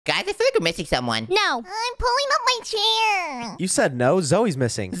Guys, I feel like we're missing someone. No. I'm pulling up my chair. You said no. Zoe's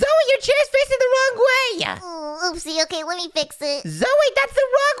missing. Zoe, your chair's facing the wrong way. Oh, oopsie. Okay, let me fix it. Zoe, that's the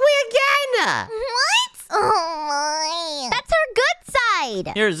wrong way again. What? Oh, my. That's her good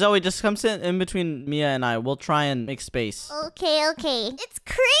side. Here, Zoe, just come sit in between Mia and I. We'll try and make space. Okay. It's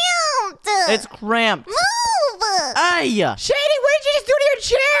cramped. It's cramped. Move. Ay! Shady, what did you just do to your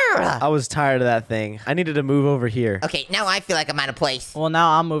chair? I was tired of that thing. I needed to move over here. Okay, now I feel like I'm out of place. Well,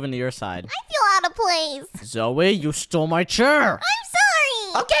 now I'm moving to your side. I feel out of place. Zoe, you stole my chair. I'm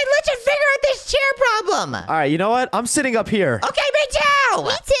sorry. Okay, let's just figure out this chair problem. All right, you know what? I'm sitting up here. Okay, me too.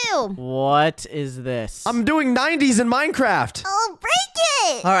 Me too. What is this? I'm doing 90s in Minecraft. Oh,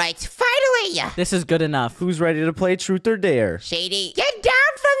 break it. All right, finally. This is good enough. Who's ready to play Truth or Dare? Shady, get down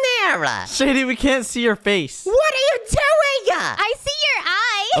from there. Shady, we can't see your face. What are you doing? I see your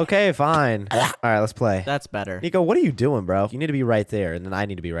eye. Okay, fine. All right, let's play. That's better. Nico, what are you doing, bro? You need to be right there, and then I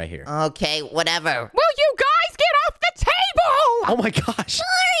need to be right here. Okay, whatever. Will you guys get off the table? Oh my gosh.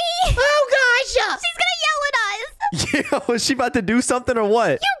 Sorry. Oh, gosh. She's gonna yell at us. Yo, is she about to do something or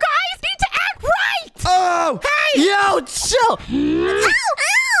what? You guys need to act right. Oh! Hey! Yo, chill. Ow.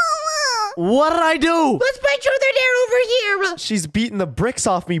 What did I do? Let's play Truth or Dare over here. She's beating the bricks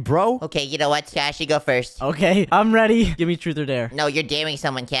off me, bro. Okay, you know what, Cash? You go first. Okay, I'm ready. Give me truth or dare. No, you're daring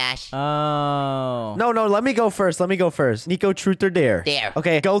someone, Cash. Oh. No, let me go first. Nico, Truth or Dare? Dare.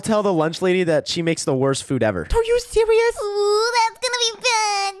 Okay, go tell the lunch lady that she makes the worst food ever. Are you serious? Ooh, that's gonna be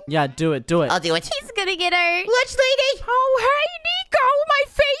fun. Yeah, do it. I'll do it. She's gonna get hurt. Lunch lady. Oh, hey, Nico, my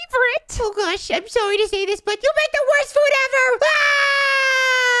favorite. Oh, gosh, I'm sorry to say this, but you make the worst food ever. Wow!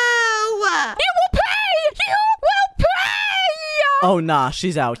 You will pay. You will pay. Oh, nah,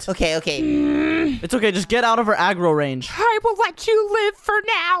 she's out. Okay. It's okay, just get out of her aggro range. I will let you live for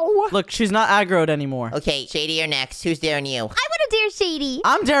now. Look, she's not aggroed anymore. Okay, Shady, you're next. Who's daring you? I wanna dare Shady.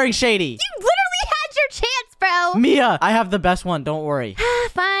 I'm daring Shady. You literally had your chance, bro. Mia, I have the best one, don't worry.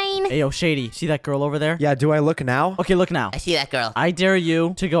 Fine. Hey, yo, Shady, see that girl over there? Yeah, do I look now? Okay, look now. I see that girl. I dare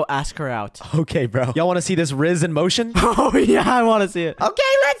you to go ask her out. Okay, bro. Y'all want to see this Riz in motion? Oh, yeah, I want to see it.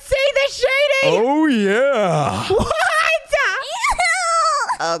 Okay, let's see this, Shady. Oh, yeah. What?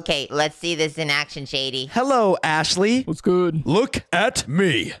 Okay, let's see this in action, Shady. Hello, Ashley. What's good? Look at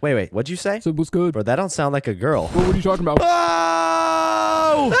me. Wait, what'd you say? Said what's good? Bro, that don't sound like a girl. What are you talking about?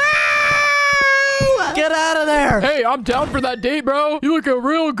 Oh! Get out of there. Hey, I'm down for that date, bro. You looking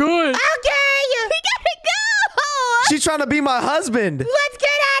real good. Okay, We gotta go. She's trying to be my husband. let's get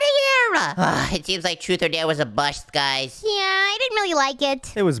out of here. It seems like Truth or Dare was a bust, guys. Yeah, I didn't really like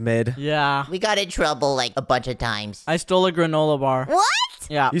it. It was mid. Yeah. We got in trouble like a bunch of times. I stole a granola bar. What?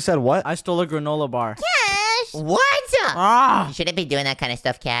 Yeah. You said what? I stole a granola bar. Cash. What? Ah, You shouldn't be doing that kind of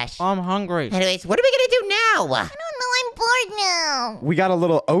stuff, Cash. I'm hungry. Anyways, what are we gonna do now? I don't know. I'm bored now. We got a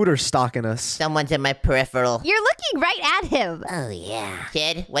little odor stalking us. Someone's in my peripheral. You're looking right at him. Oh, yeah.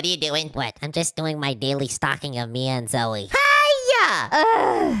 Kid, what are you doing? What? I'm just doing my daily stalking of Mia and Zoe. Hiya!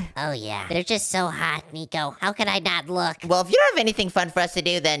 Oh, yeah. They're just so hot, Nico. How could I not look? Well, if you don't have anything fun for us to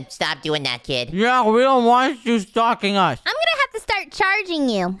do, then stop doing that, kid. Yeah, we don't want you stalking us. I'm gonna have to start charging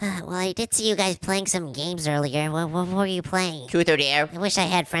you. Well, I did see you guys playing some games earlier. What were you playing? Truth or Dare? I wish I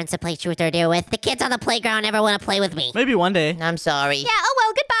had friends to play Truth or Dare with. The kids on the playground never want to play with me. Maybe one day. I'm sorry. Yeah, oh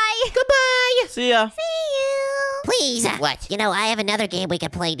well, goodbye. Goodbye! See ya. See you. Please. What? You know, I have another game we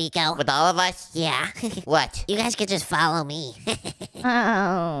could play, Nico. With all of us? Yeah. What? You guys could just follow me.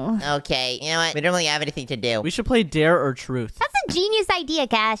 Oh. Okay, you know what? We don't really have anything to do. We should play Dare or Truth. That's a genius idea,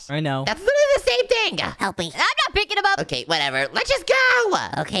 Cash. I know. That's literally the same thing! Help me. I'm not picking him up. Okay, whatever. Let's just go!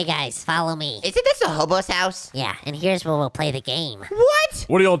 Okay, guys, follow me. Isn't this a hobo's house? Yeah, and here's where we'll play the game. What?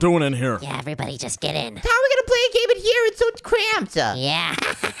 What are y'all doing in here? Yeah, everybody just get in. How are we gonna play a game in here? It's so cramped. Yeah.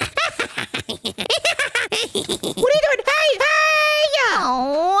 What are you doing? Hey!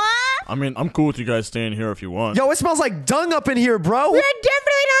 Oh. I mean, I'm cool with you guys staying here if you want. Yo, it smells like dung up in here, bro. We're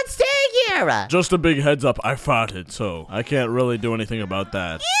definitely not staying here! Just a big heads up, I farted, so I can't really do anything about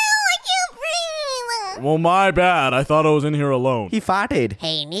that. I can't breathe. Well, my bad. I thought I was in here alone. He farted.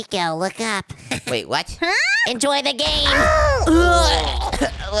 Hey, Nico, look up. Wait, what? Enjoy the game.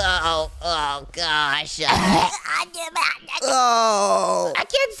 Oh, gosh. Oh, I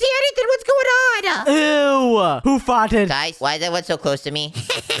can't see anything. What's going on? Ew. Who farted? Guys, why is everyone so close to me? What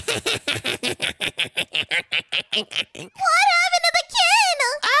happened to the kid?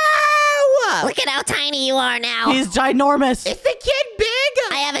 Oh! Look at how tiny you are now. He's ginormous. Is the kid big?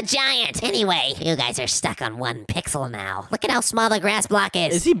 I have a giant. Anyway, you guys are stuck on 1 pixel now. Look at how small the grass block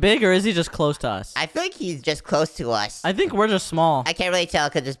is. Is he big or is he just close to us? I feel like he's just close to us. I think we're just small. I can't really tell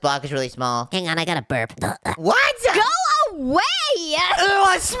because this block is really small. Hang on, I got to burp. What? Go way! Ew,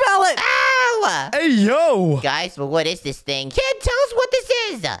 I smell it. Ow! Hey, yo! Guys, well, what is this thing? Kid, tell us what this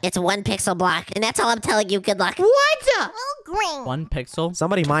is. It's 1 pixel block, and that's all I'm telling you. Good luck. What? Oh, green. 1 pixel.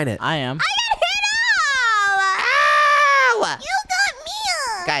 Somebody mine it. I am. Ow! You got me.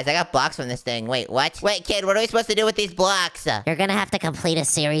 Guys, I got blocks from this thing. Wait, what? Wait, kid, what are we supposed to do with these blocks? You're gonna have to complete a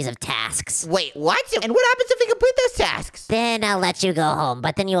series of tasks. Wait, what? And what happens if we complete those tasks? Then I'll let you go home,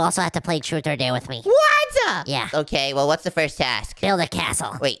 but then you also have to play Truth or Dare with me. What? Yeah. Okay, well, what's the first task? Build a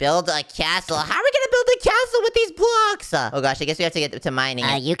castle. Wait, build a castle? How are we gonna build a castle with these blocks? Oh gosh, I guess we have to get to mining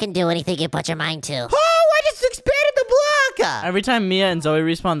it. You can do anything you put your mind to. Oh, I just expanded the block! Every time Mia and Zoe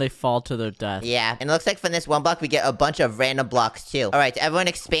respawn, they fall to their death. Yeah, and it looks like from this one block, we get a bunch of random blocks, too. All right, everyone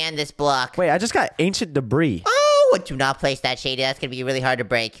expand this block. Wait, I just got ancient debris. Oh, do not place that, Shady. That's gonna be really hard to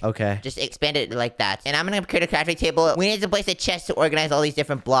break. Okay. Just expand it like that. And I'm gonna create a crafting table. We need to place a chest to organize all these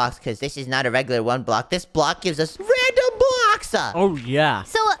different blocks, because this is not a regular one block. This block gives us random blocks! Oh, yeah.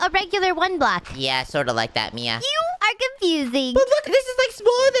 So a regular 1 block. Yeah, sort of like that, Mia. You are confusing. But look, this is like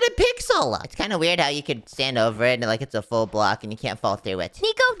smaller than a pixel. It's kind of weird how you could stand over it and like it's a full block and you can't fall through it.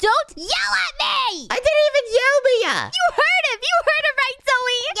 Nico, don't yell at me! I didn't even yell, Mia! You heard him! You heard him right,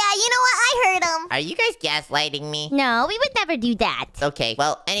 Zoe! Yeah, you know what? I heard him. Are you guys gaslighting me? No, we would never do that. Okay,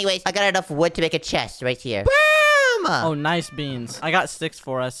 well, anyways, I got enough wood to make a chest right here. Boom! Oh, nice beans. I got sticks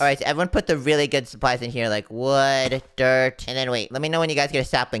for us. All right, so everyone put the really good supplies in here, like wood, dirt, and then wait, let me know when you guys get a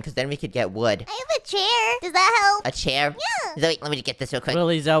sapling, because then we could get wood. I have a chair. Does that help? A chair? Yeah. Zoe, let me just get this real quick.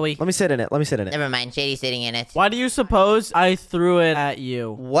 Really, Zoe? Let me sit in it. Let me sit in it. Never mind, Shady's sitting in it. Why do you suppose I threw it at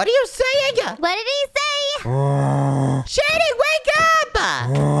you? What are you saying? What did he say? Shady, wake up!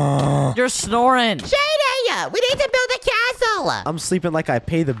 You're snoring. Shady, we need to build a castle! I'm sleeping like I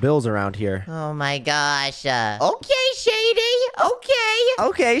pay the bills around here. Oh my gosh. Okay, Shady. Okay.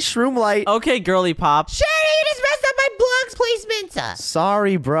 Okay, shroom light. Okay, girly pop. Shady, you just messed up my blocks placement.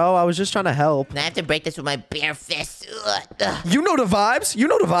 Sorry, bro. I was just trying to help. Now I have to break this with my bare fists. Ugh. You know the vibes. You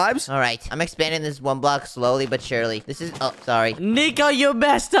know the vibes. All right, I'm expanding this 1 block slowly but surely. This is, oh, sorry. Nico, you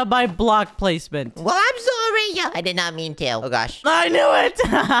messed up my block placement. Well, I'm sorry. I did not mean to. Oh gosh. I knew it.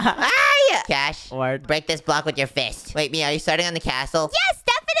 Aye! Cash, Word. break this block with your fist. Wait, Mia, are you starting on the castle? Yes,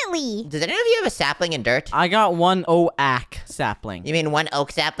 definitely. Does any of you have a sapling and dirt? I got 1 oak sapling. You mean 1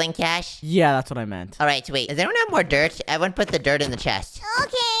 oak sapling, Cash? Yeah, that's what I meant. All right, wait. Does anyone have more dirt? Everyone put the dirt in the chest.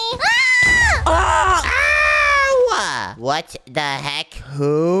 Okay. Ow! What the heck?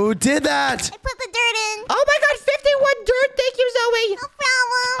 Who did that? I put the dirt in. Oh my god, 51 dirt! Thank you, Zoe! No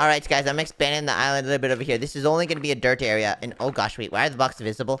problem. Alright, guys, I'm expanding the island a little bit over here. This is only gonna be a dirt area. And oh gosh, wait, why are the blocks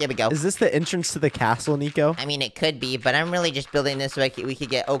visible? Here we go. Is this the entrance to the castle, Nico? I mean, it could be, but I'm really just building this so we could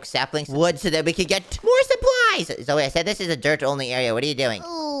get oak saplings, wood, so that we could get more supplies! Zoe, I said this is a dirt-only area. What are you doing?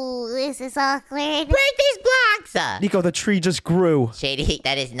 Ooh, this is awkward. Break these blocks! Nico, the tree just grew. Shady,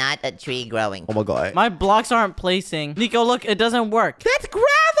 that is not a tree growing. Oh my god. My blocks aren't placing. Nico, look, it doesn't work. That's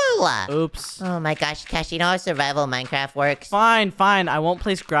gravel! Oops. Oh my gosh, Cash, you know how survival Minecraft works? Fine, fine. I won't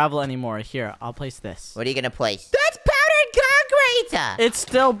place gravel anymore. Here, I'll place this. What are you gonna place? That's powdered concrete! It's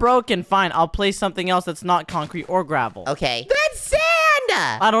still broken. Fine, I'll place something else that's not concrete or gravel. Okay. That's sand!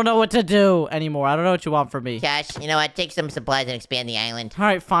 I don't know what to do anymore. I don't know what you want from me. Cash, you know what? Take some supplies and expand the island. All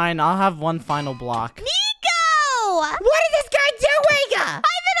right, fine. I'll have 1 final block. Nico! What is this guy doing? I'm in a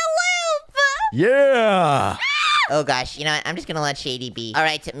loop! Yeah. Oh gosh, you know what? I'm just gonna let Shady be. All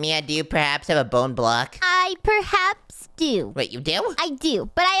right, Mia, do you perhaps have a bone block? I perhaps do. Wait, you do? I do,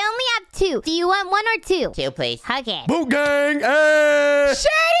 but I only have 2. Do you want 1 or 2? 2, please. Okay. Boot gang. Hey.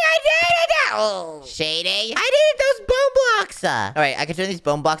 Shady, I needed that! Oh. Shady, I needed those bone blocks! All right, I can turn these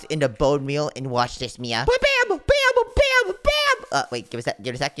bone blocks into bone meal and watch this, Mia. Bam, bam, bam, bam! Wait, give us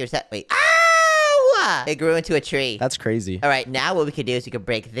that. Wait. Ow! It grew into a tree. That's crazy. All right, now what we could do is we could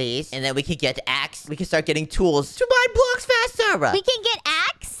break these, and then we could get axe. We could start getting tools to mine blocks faster. We can get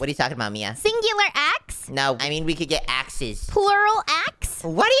axe? What are you talking about, Mia? Singular axe? No, I mean we could get axes. Plural axe?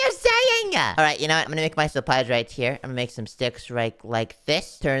 What are you saying? All right, you know what? I'm gonna make my supplies right here. I'm gonna make some sticks right like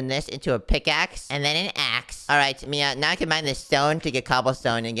this. Turn this into a pickaxe, and then an axe. All right, Mia, now I can mine this stone to get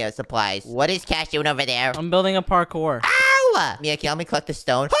cobblestone and get supplies. What is Cash doing over there? I'm building a parkour. Ow! Mia, can you help me collect the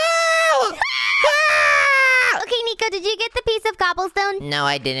stone? Ow! Okay, Nico, did you get the piece of cobblestone? No,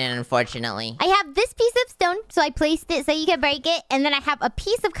 I didn't, unfortunately. I have this piece of stone, so I placed it so you can break it, and then I have a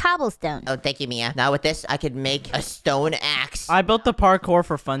piece of cobblestone. Oh, thank you, Mia. Now with this, I could make a stone axe. I built the parkour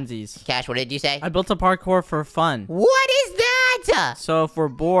for funsies. Cash, what did you say? I built a parkour for fun. What is that? So if we're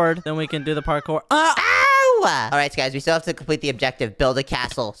bored, then we can do the parkour. Ow! All right, guys, we still have to complete the objective, build a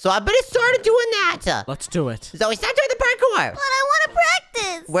castle. So I'm gonna start doing that. Let's do it. Zoe, stop doing the parkour. But I want to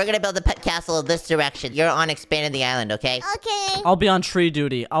practice. We're gonna build a pet castle this direction. You're on expanding the island, okay? Okay. I'll be on tree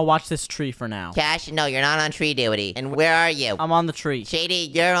duty. I'll watch this tree for now. Cash, no, you're not on tree duty. And where are you? I'm on the tree. Shady,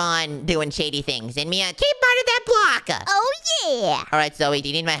 you're on doing shady things. And Mia, keep under that block. Oh, yeah. All right, Zoe, do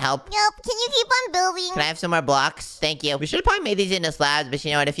you need my help? Yep. Can you keep on building? Can I have some more blocks? Thank you. We should have probably made these into slabs, but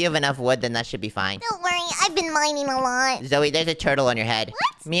you know what? If you have enough wood, then that should be fine. Don't worry. I've been mining a lot. Zoe, there's a turtle on your head.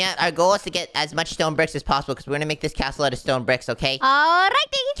 What? Mia, our goal is to get as much stone bricks as possible because we're gonna make this castle out of stone bricks, okay?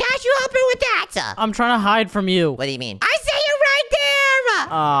 Alrighty. Cash, you help me with that. I'm trying to hide from you. What do you mean? I say you're right there.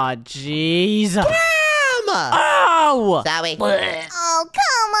 Aw, jeez. Bam! Ow! Zoe. Oh,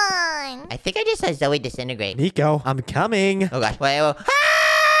 come on. I think I just saw Zoe disintegrate. Nico, I'm coming. Oh gosh. Wait.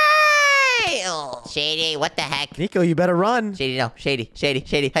 Hey! Oh, Shady, what the heck? Nico, you better run. Shady, no. Shady. Hey,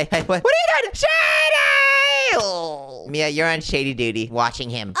 what are you doing? Shady! Oh. Mia, you're on shady duty, watching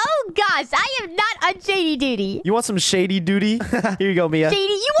him. Oh, gosh. I am not on shady duty. You want some shady duty? Here you go, Mia.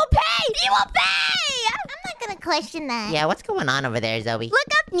 Shady, you will pay. You will pay. I'm not going to question that. Yeah, what's going on over there, Zoe? Look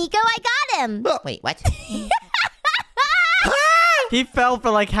up, Nico. I got him. Wait, what? He fell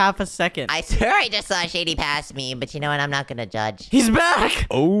for like half a second. I swear I just saw Shady pass me, but you know what? I'm not gonna judge. He's back!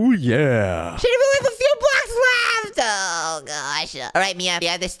 Oh, yeah. Shady, we have a few blocks left! Oh, gosh. All right, Mia, you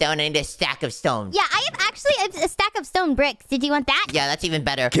have the stone. I need a stack of stones. Yeah, I have actually a stack of stone bricks. Did you want that? Yeah, that's even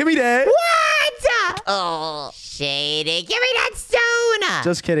better. Give me that. What? Oh, Shady, give me that stone!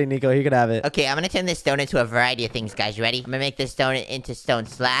 Just kidding, Nico. You can have it. Okay, I'm gonna turn this stone into a variety of things, guys. You ready? I'm gonna make this stone into stone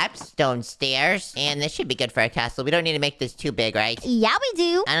slabs, stone stairs, and this should be good for our castle. We don't need to make this too big, right? Yeah, we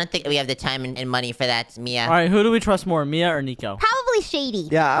do. I don't think we have the time and money for that, Mia. Alright, who do we trust more, Mia or Nico? Probably shady.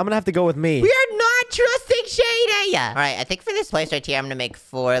 Yeah, I'm gonna have to go with me. We are not trusting Shady! Alright, I think for this place right here, I'm gonna make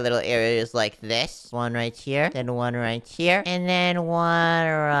 4 little areas like this. One right here, then one right here, and then one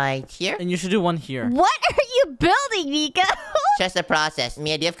right here. And you should do one here. What are you building, Nico? Just a process.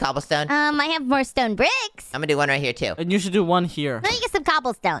 Mia, do you have cobblestone? I have more stone bricks. I'm gonna do one right here, too. And you should do one here. Let me get some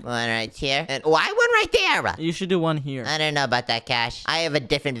cobblestone. One right here. And why one right there? You should do one here. I don't know about that, Cash. I have a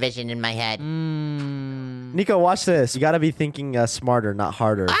different vision in my head. Nico, watch this. You gotta be thinking smarter, not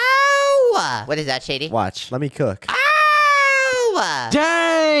harder. Ow! What is that, Shady? Watch. Let me cook. Ow!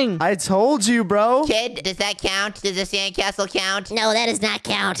 Dang! I told you, bro. Kid, does that count? Does the sandcastle count? No, that does not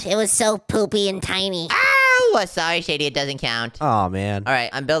count. It was so poopy and tiny. Ow! Sorry, Shady, it doesn't count. Oh, man. All right,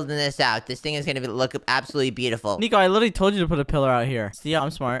 I'm building this out. This thing is gonna look absolutely beautiful. Nico, I literally told you to put a pillar out here. See, I'm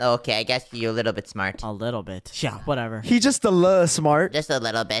smart. Okay, I guess you're a little bit smart. A little bit. Yeah, whatever. He just a little smart. Just a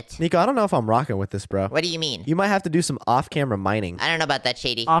little bit. Nico, I don't know if I'm rocking with this, bro. What do you mean? You might have to do some off-camera mining. I don't know about that,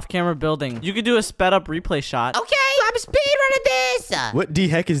 Shady. Off-camera building. You could do a sped up replay shot. Okay, I'm speedrunning this! What the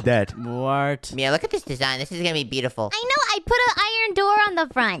heck is that? What? Mia, look at this design. This is gonna be beautiful. I know, I put an iron door on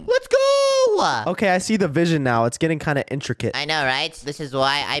the front. Let's go! Okay, I see the vision now. It's getting kind of intricate. I know, right? This is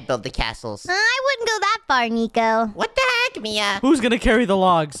why I build the castles. I wouldn't go that far, Nico. What the heck, Mia? Who's gonna carry the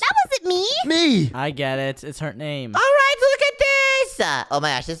logs? That wasn't me. Me! I get it. It's her name. All right, look at this! Oh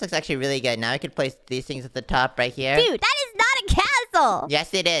my gosh, this looks actually really good. Now I could place these things at the top right here. Dude, that is not a castle.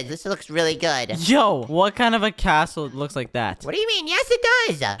 Yes, it is. This looks really good. Yo, what kind of a castle looks like that? What do you mean? Yes,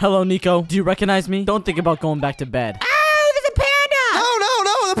 it does. Hello, Nico. Do you recognize me? Don't think about going back to bed. Oh, there's a panda!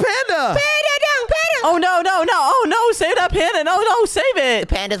 No, the panda! Panda, no, panda! Oh, no. Oh, no. Save that panda. No, save The it.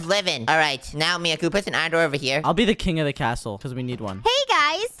 panda's living. All right, now Mia, can we put an iron door over here? I'll be the king of the castle because we need one. Hey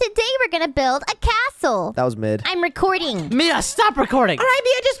guys, today we're gonna build a castle. That was mid. I'm recording. Mia, stop recording. All right,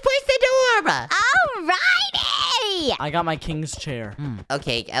 Mia, just place the door. Alrighty. I got my king's chair.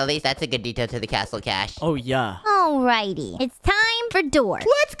 Okay, at least that's a good detail to the castle, Cash. Oh, yeah. Alrighty. It's time for door.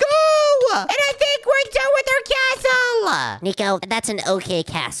 Let's go! And I think we're done with our castle! Nico, that's an okay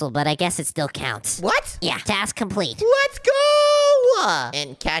castle, but I guess it still counts. What? Yeah, task complete. Let's go!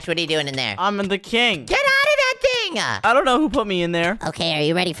 And Cash, what are you doing in there? I'm the king. Get out of that thing! I don't know who put me in there. Okay, are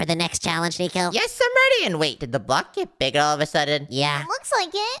you ready for the next challenge, Nico? Yes, I'm ready. And wait, did the block get bigger all of a sudden? Yeah, Looks like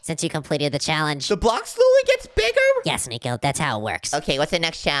it. since you completed the challenge. The block slowly gets bigger? Yes, Nico, that's how it works. Okay, what's the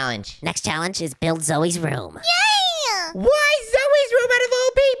next challenge? Next challenge is build Zoe's room. Yeah. Why Zoe's room out of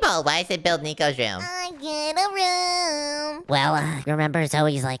all people? Why is it build Nico's room? I get a room. Well, remember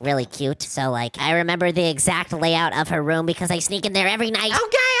Zoe's like really cute, so like I remember the exact layout of her room because I sneak in there every night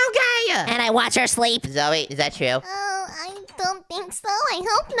Okay. and I watch her sleep. Zoe, is that true? Oh, I don't think so. I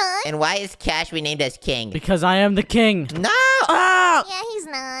hope not. And why is Cash renamed as King? Because I am the king. No! Ah! Yeah, he's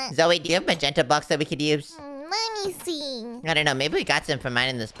not. Zoe, do you have magenta blocks that we could use? Let me see. I don't know, maybe we got some from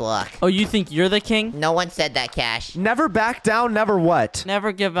mining this block. Oh, you think you're the king? No one said that, Cash. Never back down, never what?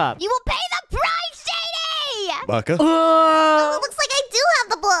 Never give up. You will pay the price, Shady! Baka? Oh, looks like I do have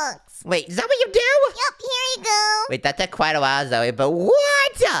the blocks. Wait, is that what you do? Yep, here you go. Wait, that took quite a while, Zoe, but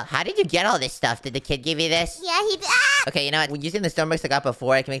what? How did you get all this stuff? Did the kid give you this? Yeah, he did. Ah! Okay, you know what? Using the stone bricks I got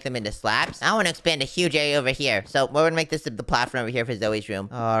before, I can make them into slabs. I want to expand a huge area over here. So we're gonna make this the platform over here for Zoe's room.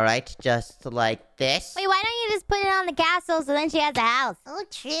 All right, just like this. Wait, why don't you just put it on the castle so then she has a house? Oh,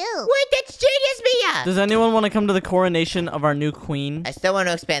 true. Wait, that's genius, Mia! Does anyone want to come to the coronation of our new queen? I still want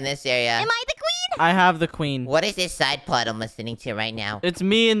to expand this area. Am I the queen? I have the queen. What is this side plot I'm listening to right now? It's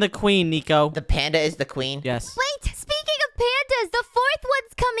me and the queen, Nico. The panda is the queen? Yes. Wait, speaking of pandas, the fourth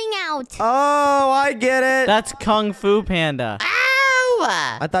one's coming out. Oh, I get it. That's Kung Fu Panda.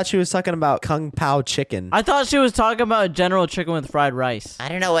 Ow! I thought she was talking about Kung Pao chicken. I thought she was talking about General Chicken with fried rice. I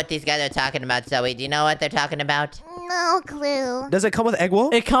don't know what these guys are talking about, Zoe. Do you know what they're talking about? No clue. Does it come with egg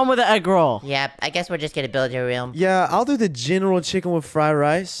roll? It come with an egg roll. Yep, I guess we're just gonna build your room. Yeah, I'll do the general chicken with fried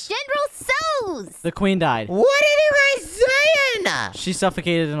rice. General So's. The queen died. What are you guys saying? She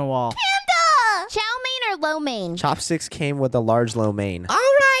suffocated in a wall. Panda! Chow mein or lo mein? Chopsticks came with a large lo mein. All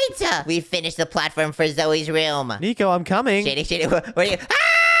right, we finished the platform for Zoe's room. Nico, I'm coming. Shady, what are you? Ah!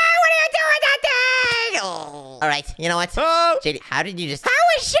 What are you doing with that thing? Oh. All right, you know what? Oh! Shady, how did you just? How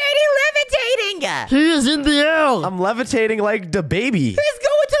is Shady levitating? He is in the air. I'm levitating like the baby. He's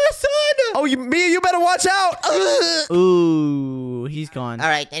going to the sun. Oh, Mia, you better watch out. Ooh, he's gone. All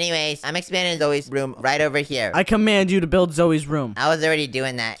right. Anyways, I'm expanding Zoe's room right over here. I command you to build Zoe's room. I was already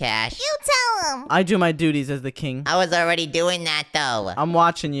doing that, Cash. You tell him. I do my duties as the king. I was already doing that though. I'm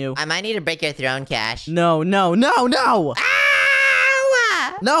watching you. I might need to break your throne, Cash. No. Ow!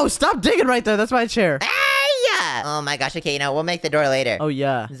 No, stop digging right there. That's my chair. Hey! Oh my gosh. Okay, you know we'll make the door later. Oh,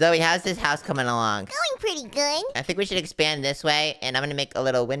 yeah. Zoe, how's this house coming along? Going pretty good. I think we should expand this way, and I'm gonna make a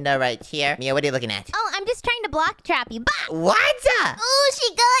little window right here. Mia, what are you looking at? Oh, I'm just trying to block trap you. Bah! What? Oh, she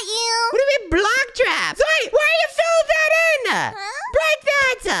got you. What do you mean block trap? Zoe, why are you filling that in? Huh? Break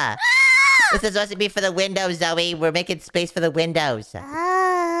that! Ah! This is supposed to be for the windows, Zoe. We're making space for the windows.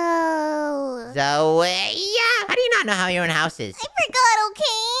 Oh. Zoe, yeah. How do you not know how your own house is? I forgot,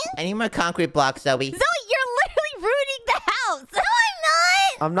 okay? I need more concrete blocks, Zoe. Zoe, you're literally ruining the house. No, I'm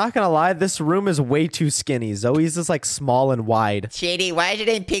not. I'm not gonna lie, this room is way too skinny. Zoe's is like small and wide. Shady, why is your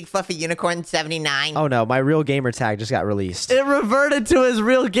name Pig Fluffy Unicorn 79? Oh no, my real gamer tag just got released. It reverted to his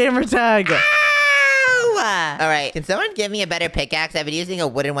real gamer tag. Ow! All right, can someone give me a better pickaxe? I've been using a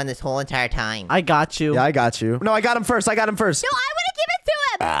wooden one this whole entire time. I got you. Yeah, I got you. No, I got him first. No, I want to give it to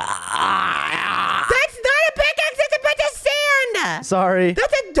him. That's not a pickaxe, that's a bunch of sand! Sorry.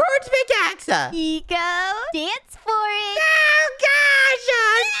 That's a dirt pickaxe! Nico, dance for it. Oh gosh!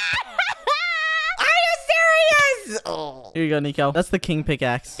 Are you serious? Oh. Here you go, Nico. That's the king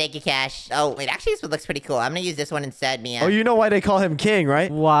pickaxe. Thank you, Cash. Oh, wait, actually this one looks pretty cool. I'm gonna use this one instead, Mia. Oh, you know why they call him king,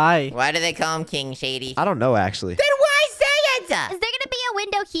 right? Why? Why do they call him King, Shady? I don't know, actually. Then why say it? Is there going to be a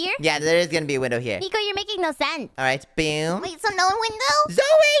window here? Yeah, there is gonna be a window here. Nico, you're making no sense. All right, boom. Wait, so no window?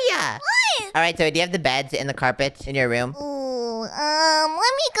 Zoe! What? All right, so do you have the beds and the carpet in your room? Ooh, let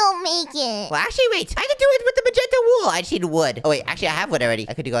me go make it. Well, actually, wait. I could do it with the magenta wool. I just need wood. Oh, wait. Actually, I have wood already.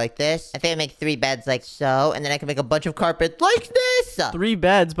 I could go like this. I think I make 3 beds like so. And then I can make a bunch of carpet like this. 3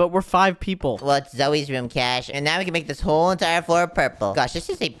 beds, but we're 5 people. Well, it's Zoe's room, Cash. And now we can make this whole entire floor purple. Gosh, this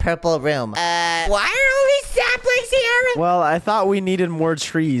is a purple room. Why are all these saplings here? Well, I thought we needed more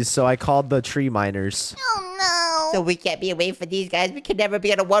trees, so I called the tree miners. Oh, no. So we can't be away from these guys. We can never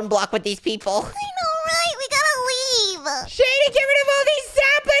be on a 1 block with these people. I know, right? We gotta leave. Shady, get rid of all these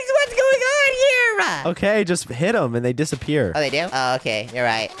saplings. What's going on here? Okay, just hit them and they disappear. Oh, they do? Oh, okay. You're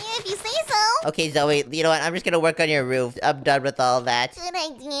right. Yeah, if you say so. Okay, Zoe, you know what? I'm just gonna work on your roof. I'm done with all that. Good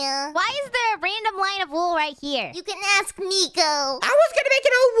idea. Why is there a random line of wool right here? You can ask Nico. I was gonna make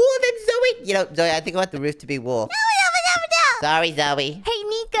it all wool, then Zoe... You know, Zoe, I think I want the roof to be wool. No. Sorry, Zoe. Hey,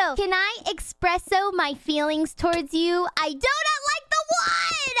 Nico, can I espresso my feelings towards you? I do not like the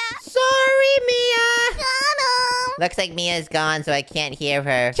wood. Sorry, Mia. Got him. Looks like Mia's gone, so I can't hear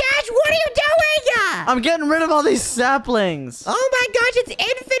her. Cash, what are you doing? I'm getting rid of all these saplings. Oh my gosh, it's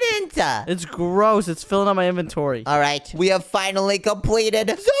infinite. It's gross. It's filling up my inventory. All right, we have finally completed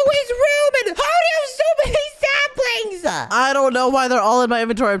Zoe's room, and how do you have so many saplings? I don't know why they're all in my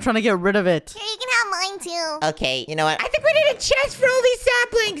inventory. I'm trying to get rid of it. Here, you can have mine too. Okay, you know what? I think we need a chest for all these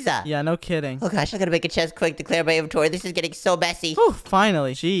saplings. Yeah, no kidding. Oh gosh, I gotta make a chest quick to clear my inventory. This is getting so messy. Whew,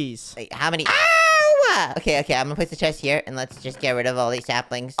 finally. Jeez. Wait, how many? Ow! Okay, I'm gonna place the chest here, and let's just get rid of all these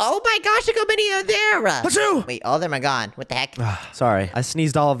saplings. Oh my gosh, look how many are there! Achoo! Wait, all of them are gone. What the heck? Sorry, I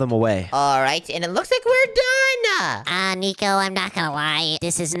sneezed all of them away. All right, and it looks like we're done! Nico, I'm not gonna lie.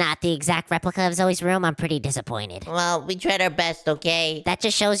 This is not the exact replica of Zoe's room. I'm pretty disappointed. Well, we tried our best, okay? That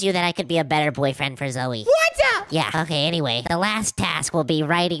just shows you that I could be a better boyfriend for Zoe. What? Yeah, okay, anyway. The last task will be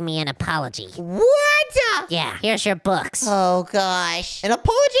writing me an apology. What? Yeah, here's your books. Oh, gosh. An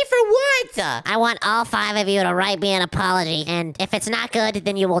apology for what? I want all 5 of you to write me an apology, and if it's not good,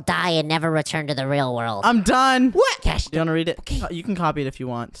 then you will die and never return to the real world. I'm done. What? Cash, Do you want to read it? Okay. You can copy it if you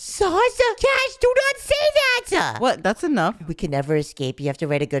want. Sauce? Cash, do not say that! What? That's enough. We can never escape. You have to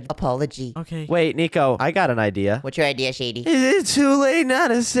write a good apology. Okay. Wait, Nico, I got an idea. What's your idea, Shady? Is it too late now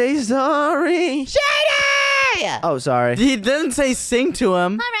to say sorry? Shady! Oh, sorry. He didn't say sing to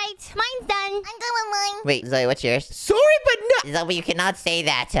him. All right, mine's done. I'm done with mine. Wait, Zoe, what's yours? Sorry, but no. Zoe, you cannot say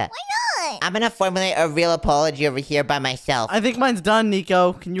that. Why not? I'm gonna formulate a real apology over here by myself. I think mine's done,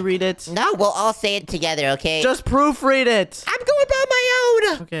 Nico. Can you read it? No, we'll all say it together, okay? Just proofread it. I'm going on my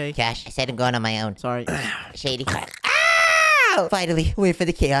own. Okay. Cash, I said I'm going on my own. Sorry. Shady. Ow! Finally, wait for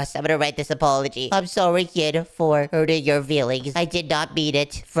the chaos. I'm gonna write this apology. I'm sorry, kid, for hurting your feelings. I did not mean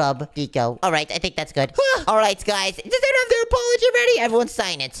it from Nico. All right, I think that's good. All right, guys. Does anyone have their apology ready? Everyone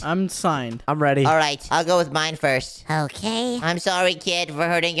sign it. I'm signed. I'm ready. All right, I'll go with mine first. Okay. I'm sorry, kid, for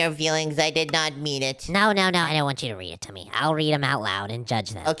hurting your feelings. I did not mean it. No, I don't want you to read it to me. I'll read them out loud and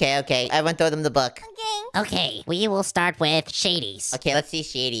judge them. Okay. Everyone throw them the book. Okay. Okay, we will start with Shady's. Okay, let's see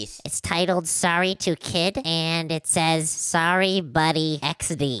Shady's. It's titled Sorry to Kid, and it says, Sorry, buddy,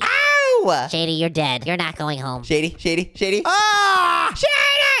 XD. Ow! Shady, you're dead. You're not going home. Shady. Ah!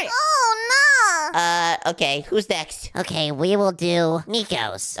 Shady! Oh, Okay, who's next? Okay, we will do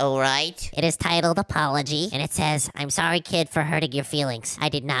Nico's. All right. It is titled Apology, and it says, I'm sorry, kid, for hurting your feelings. I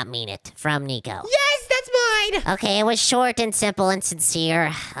did not mean it. From Nico. Yes, that's mine. Okay, it was short and simple and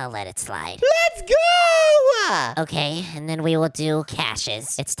sincere. I'll let it slide. Let's go! Okay, and then we will do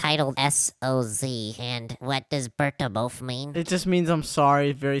Cash's. It's titled SOZ, and what does Berta both mean? It just means I'm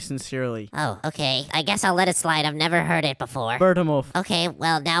sorry very sincerely. Oh, okay. I guess I'll let it slide. I've never heard it before. Bertamov. Okay,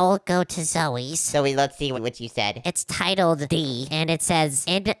 well, now we'll go to Zoe's. Zoe, let's see what you said. It's titled D, and it says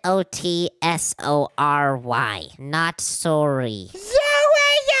NOTSORY. Not sorry. Zoe!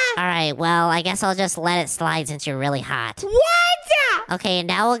 Alright, well, I guess I'll just let it slide since you're really hot. What? Okay, and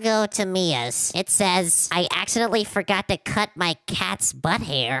now we'll go to Mia's. It says, I accidentally forgot to cut my cat's butt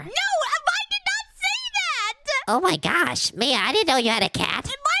hair. no, I did not say that. Oh my gosh, Mia, I didn't know you had a cat.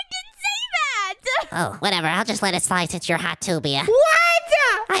 Mine didn't say that. Oh, whatever, I'll just let it slide since you're hot too, Mia. What?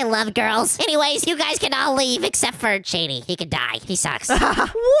 I love girls. Anyways, you guys can all leave except for Shady. He can die. He sucks. What?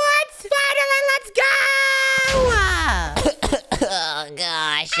 Finally, let's go! Oh,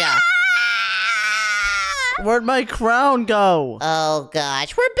 gosh. Where'd my crown go? Oh,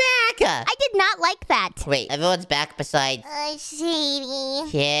 gosh. We're back. I did not like that. Wait, everyone's back besides Shady.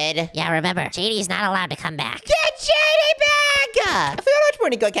 Kid. Yeah, remember, Shady's not allowed to come back. Get Shady back! If you want to watch more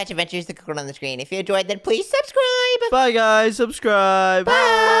Nico Catch Adventures, click on the screen. If you enjoyed, then please subscribe. Bye, guys. Subscribe.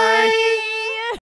 Bye.